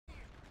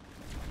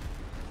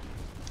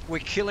We're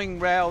killing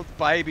rail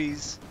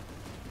babies.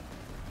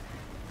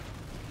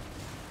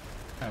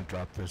 I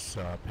dropped this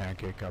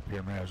pancake up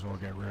here. May as well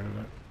get rid of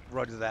it.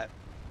 Roger that.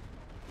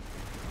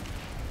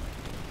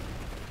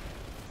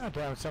 Oh,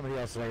 damn, somebody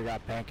else already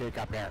got pancake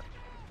up here.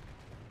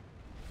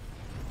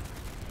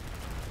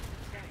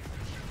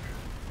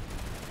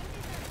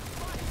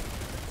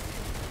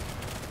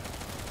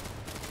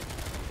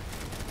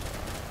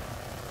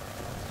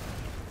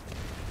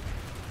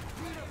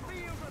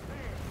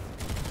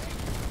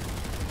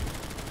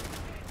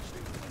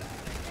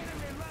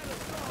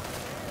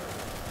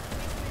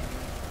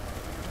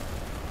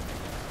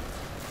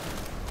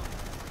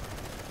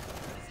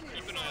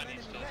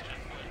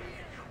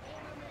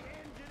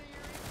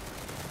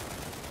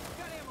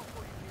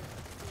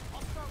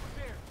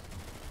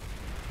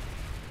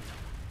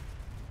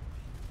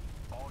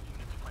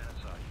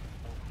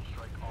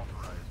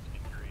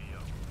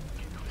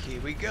 Here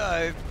we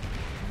go.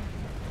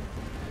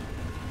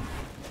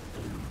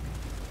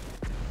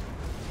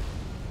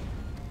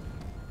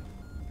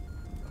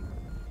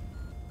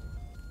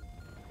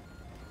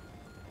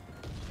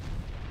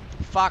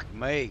 Fuck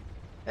me.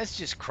 That's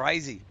just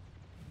crazy.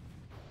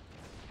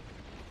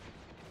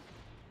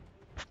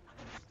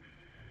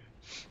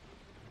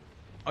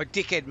 Oh,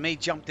 dickhead me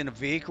jumped in a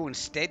vehicle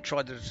instead,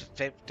 tried to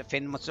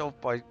defend myself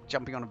by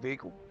jumping on a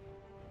vehicle.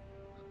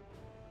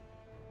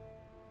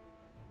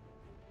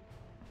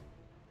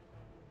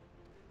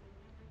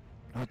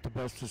 Not the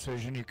best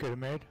decision you could have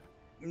made?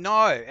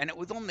 No, and it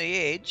was on the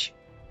edge.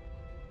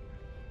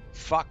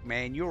 Fuck,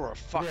 man, you're a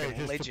fucking yeah,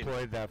 just legend.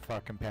 deployed that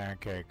fucking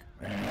pancake.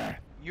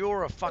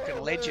 You're a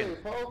fucking legend.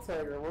 Hey, Paul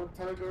Tiger, long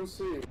time no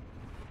see.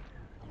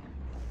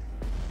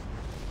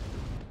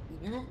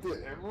 You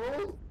the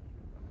Emerald?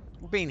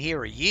 We've been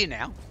here a year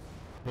now.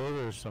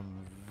 Those are some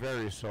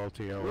very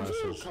salty Was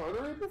you in OSs.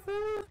 Connery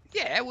before?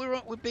 Yeah,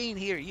 we've been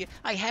here a year.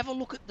 Hey, have a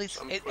look at this.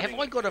 Have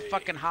I got a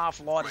fucking half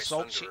light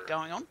assault shit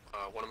going on?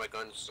 One of my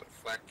guns, a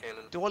flat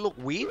cannon. Do I look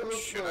weird?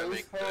 Should I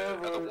make the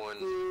other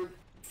one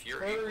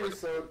Fury? Connery's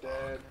so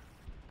dead.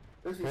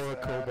 This is Or a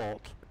sad.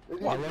 Cobalt.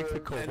 They I need like to- the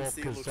Cobalt NC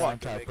because looks it's like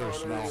they're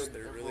anti-personnel. making-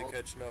 They're really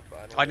catching up.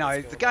 I know,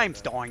 what's the going on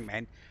game's there. dying,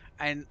 man.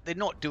 And they're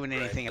not doing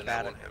anything Right,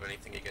 about I it. don't have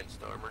anything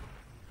against armor.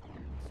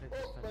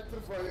 Oh, back to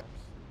the fight.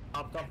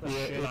 Popped up the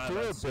Yeah, shit out if of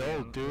you're a that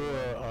build, scene. do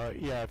a,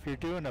 yeah, if you're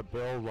doing a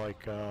build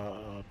like,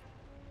 I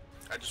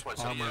just want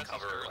something Armor. to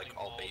cover like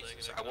all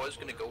bases. I was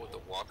gonna go with the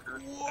Walker,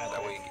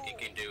 that way it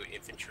can do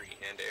infantry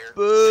and air.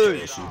 Boo!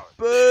 Boo!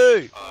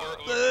 Boo!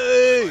 People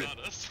Boo!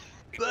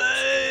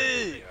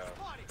 said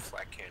the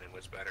flat cannon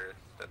was better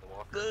than the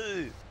Walker.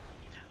 Boo!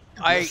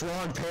 What's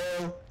wrong,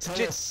 Tail? Tell us.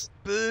 Just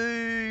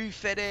boo,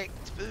 FedEx,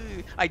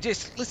 boo. I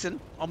just listen.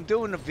 I'm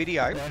doing a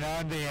video. and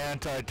I'm the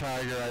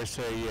anti-Tiger, I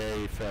say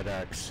yay,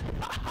 FedEx.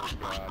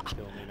 God,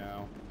 kill me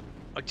now.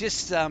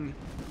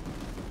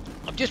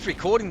 I'm just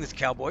recording this,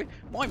 cowboy.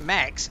 My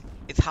max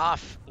is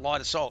half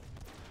light assault.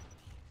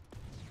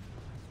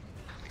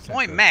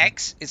 My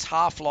max is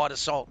half light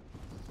assault.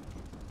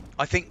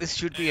 I think this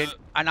should be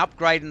an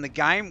upgrade in the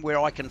game where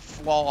I can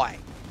fly.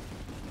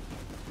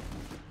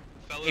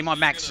 Fellas, In my we're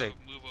max gonna suit.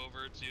 Move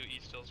over to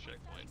East Hills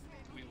checkpoint.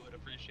 We would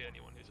appreciate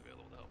anyone who's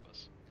available to help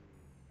us.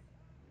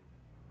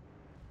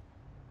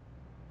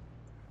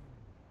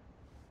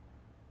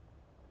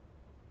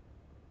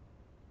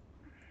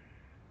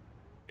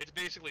 It's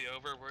basically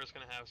over. We're just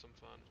gonna have some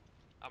fun.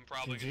 I'm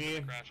probably just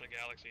gonna GG. crash a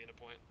galaxy in a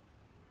point.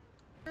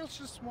 Girls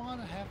just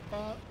want to have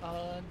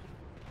fun.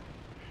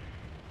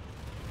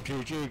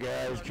 GG,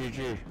 guys,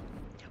 GG.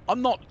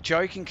 I'm not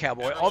joking,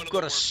 cowboy. Everyone I've in got the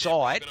a warp pit,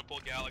 sight. We're gonna pull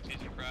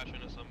galaxies and crash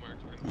into somewhere.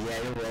 'cause we're gonna-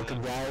 Yeah, you're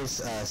welcome,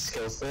 guys.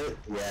 Skill fit.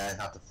 Yeah,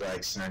 not the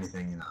flex or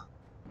anything, you know.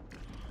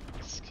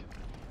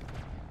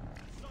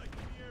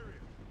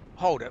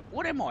 Hold it.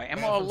 What am I? Am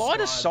I a Banned from light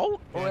squad,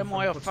 assault or banned am from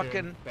I a platoon,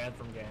 fucking? banned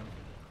from game?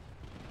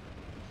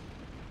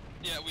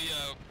 Yeah,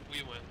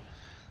 we win.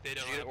 They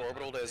don't. Did you get have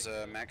orbitaled as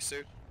a max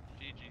suit?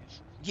 GG's.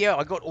 Yeah,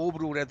 I got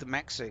orbital at the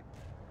max suit.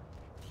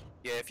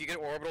 Yeah, if you get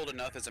orbitaled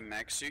enough as a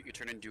max suit, you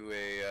turn into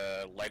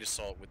a light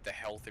assault with the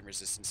health and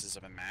resistances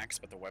of a max,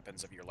 but the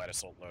weapons of your light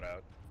assault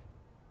loadout.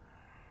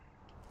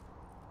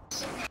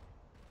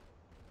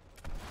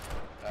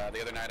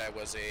 The other night I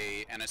was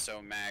a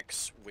NSO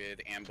max with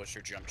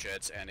ambusher jump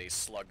jets and a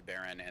slug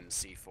baron and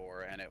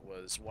C4, and it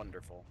was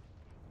wonderful.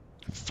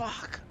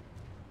 Fuck.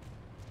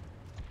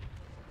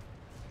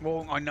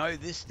 Well, I know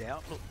this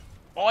now. Look,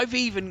 I've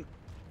even.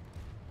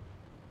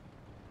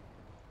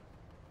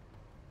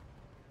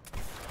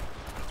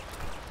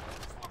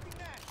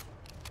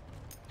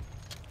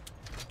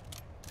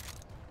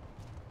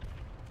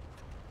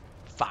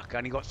 Fuck, I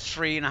only got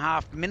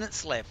 3.5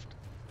 minutes left.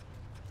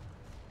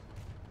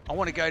 I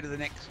want to go to the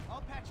next.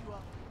 I'll patch you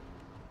up.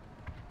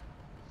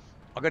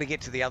 I got to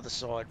get to the other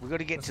side. We got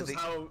to get This to is the.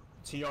 how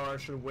TR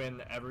should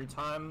win every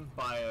time,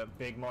 by a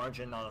big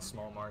margin, not a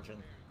small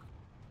margin.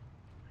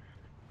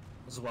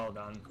 It's well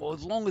done. Well,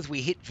 as long as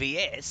we hit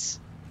VS,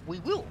 we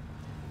will.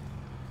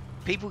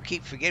 People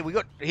keep forgetting. We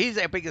got. Here's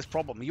our biggest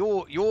problem.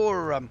 Your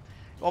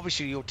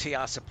obviously your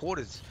TR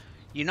supporters.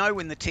 You know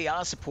when the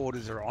TR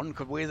supporters are on,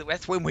 because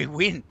that's when we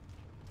win.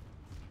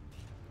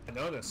 I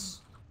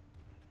notice.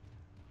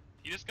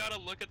 You just gotta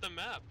look at the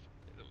map.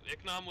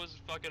 Iknom was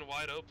fucking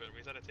wide open.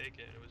 We just had to take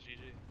it. It was GG.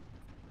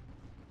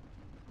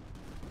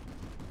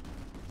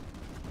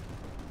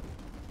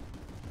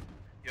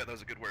 Yeah, that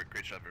was a good work.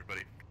 Great job,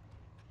 everybody.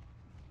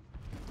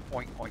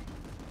 Oink, oink.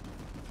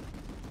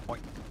 Oink.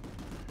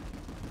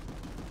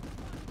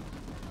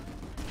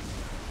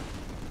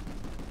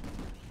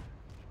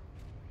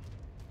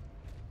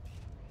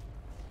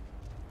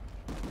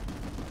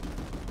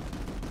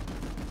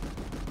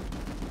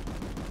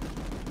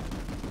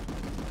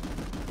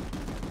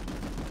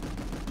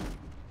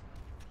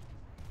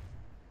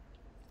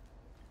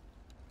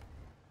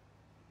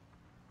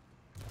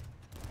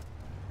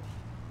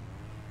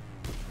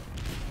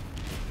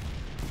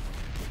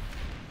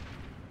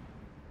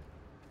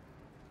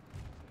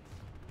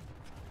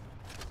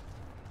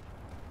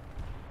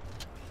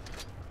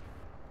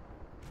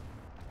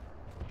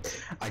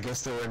 I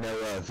guess there were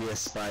no VS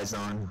spies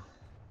on.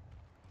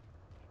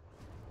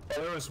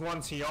 Well, there was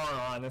one TR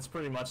on. It's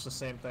pretty much the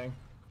same thing.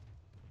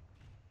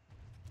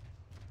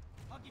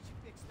 I'll get you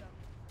fixed up.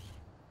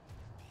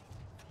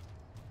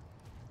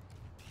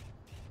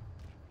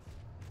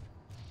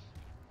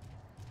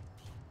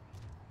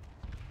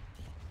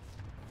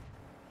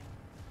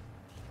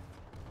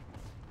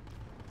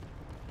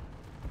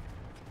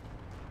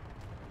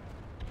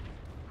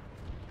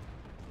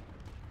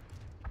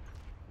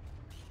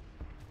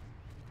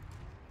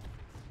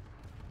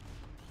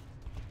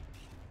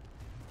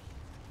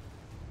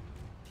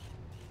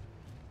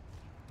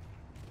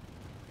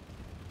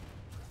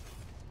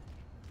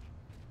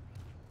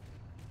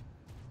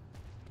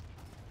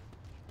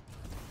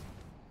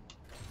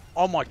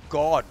 Oh my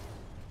god.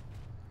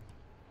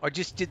 I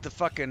just did the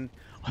fucking...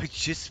 I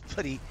just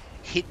bloody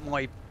hit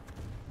my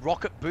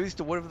rocket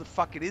boost or whatever the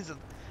fuck it is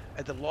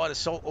at the light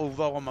assault,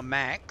 although I'm a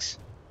max.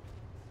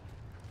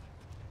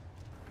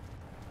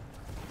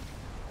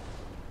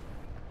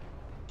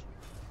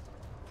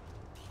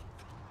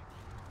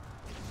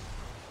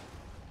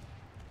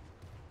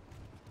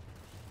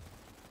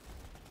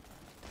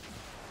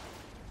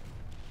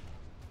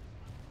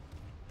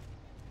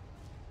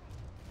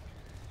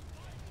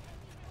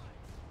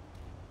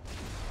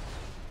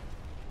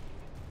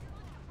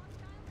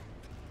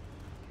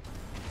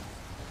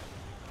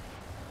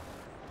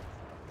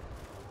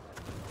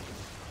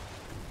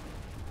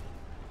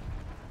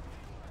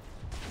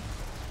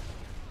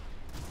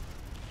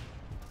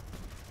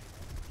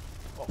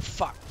 Oh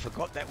fuck,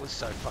 forgot that was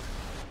so fucking...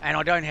 And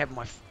I don't have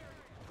my...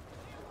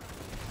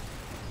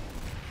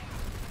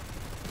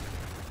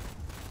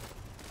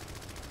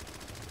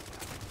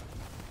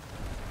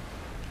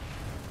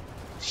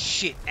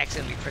 Shit,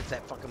 accidentally pressed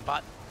that fucking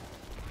button.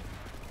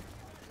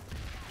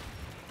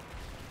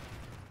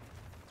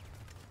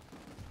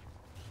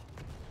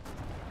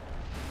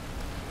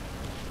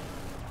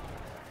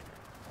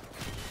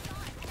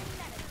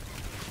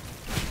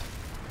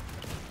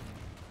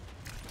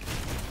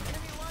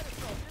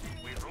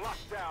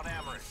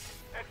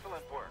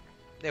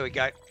 There we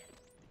go.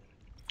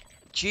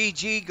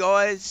 GG,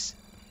 guys.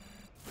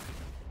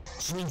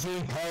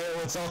 GG,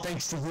 Pale, it's all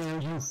thanks to you,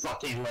 you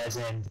fucking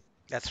legend.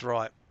 That's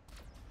right.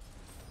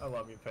 I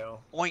love you,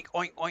 Pale. Oink,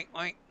 oink, oink,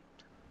 oink.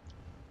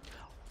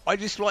 I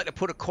just like to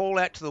put a call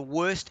out to the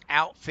worst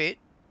outfit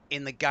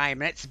in the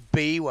game, and that's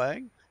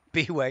B-Way,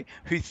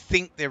 who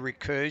think they're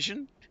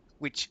Recursion,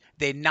 which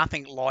they're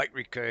nothing like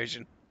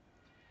Recursion.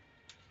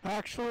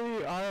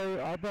 Actually,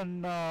 I've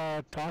been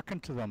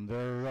talking to them.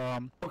 They're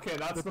Okay,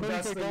 that's they're the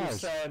best pretty thing good you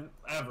guys. said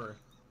ever.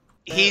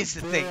 Here's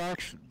the thing.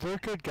 They're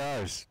good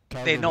guys.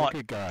 Tyler, They're not.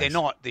 good guys. They're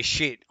not. They're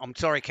shit. I'm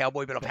sorry,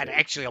 Cowboy, but I've had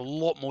actually a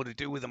lot more to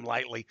do with them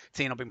lately,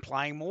 seeing I've been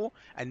playing more,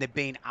 and they've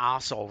been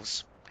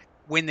arseholes.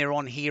 When they're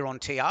on here on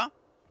TR,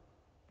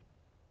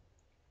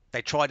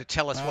 they try to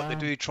tell us what to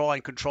do, try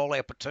and control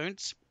our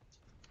platoons.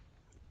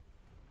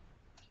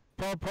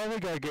 Probably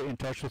gotta get in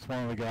touch with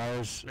one of the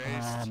guys.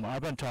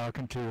 I've been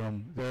talking to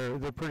them.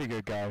 They're pretty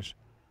good guys.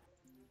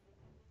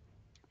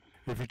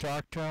 If you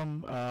talk to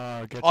them,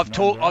 get I've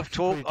to know them.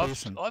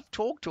 I've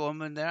talked to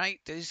them, and they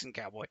ain't decent,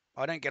 Cowboy.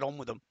 I don't get on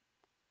with them.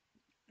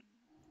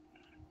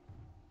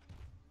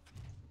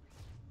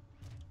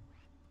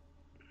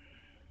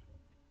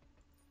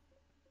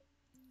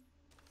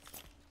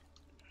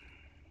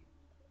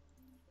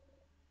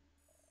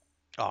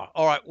 Oh,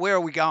 all right. Where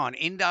are we going?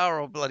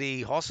 Indar or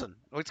bloody Hossen?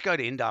 Let's go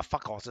to Indar.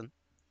 Fuck Hossen.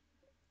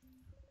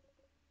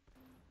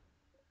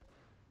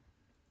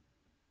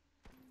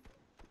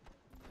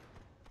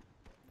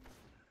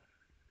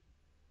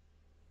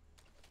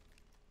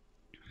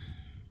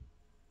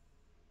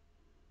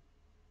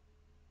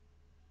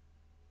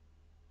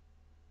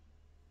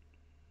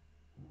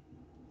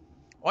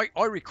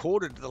 I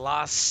recorded the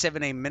last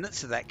 17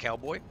 minutes of that,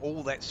 Cowboy.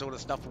 All that sort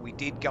of stuff we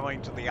did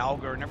going to the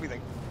Alga and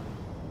everything.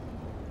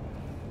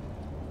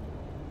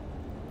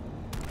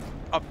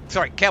 Oh,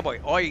 sorry, Cowboy.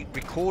 I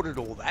recorded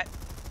all that.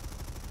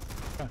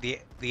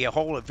 The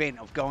whole event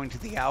of going to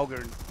the Alga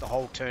and the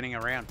whole turning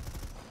around.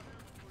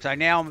 So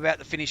now I'm about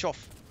to finish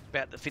off.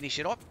 About to finish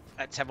it off.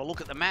 Let's have a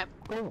look at the map.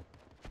 Cool.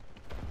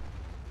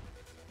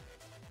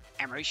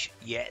 Amrish,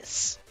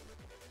 yes.